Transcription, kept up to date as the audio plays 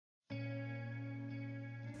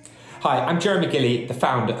Hi, I'm Jeremy Gilley, the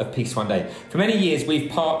founder of Peace One Day. For many years, we've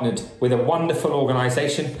partnered with a wonderful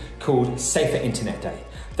organisation called Safer Internet Day.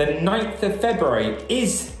 The 9th of February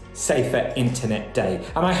is Safer Internet Day,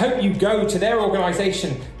 and I hope you go to their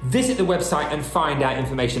organisation, visit the website and find out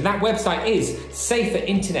information. That website is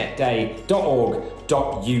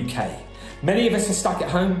saferinternetday.org.uk. Many of us are stuck at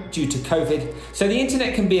home due to COVID, so the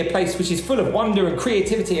internet can be a place which is full of wonder and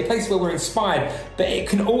creativity, a place where we're inspired, but it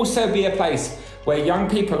can also be a place where young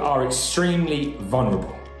people are extremely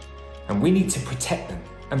vulnerable, and we need to protect them.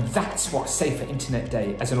 And that's what Safer Internet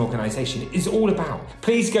Day as an organisation is all about.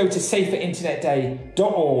 Please go to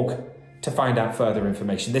saferinternetday.org to find out further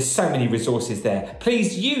information. There's so many resources there.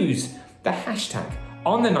 Please use the hashtag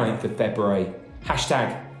on the 9th of February,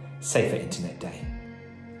 hashtag Safer Internet Day.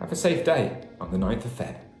 Have a safe day on the 9th of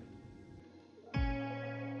Feb.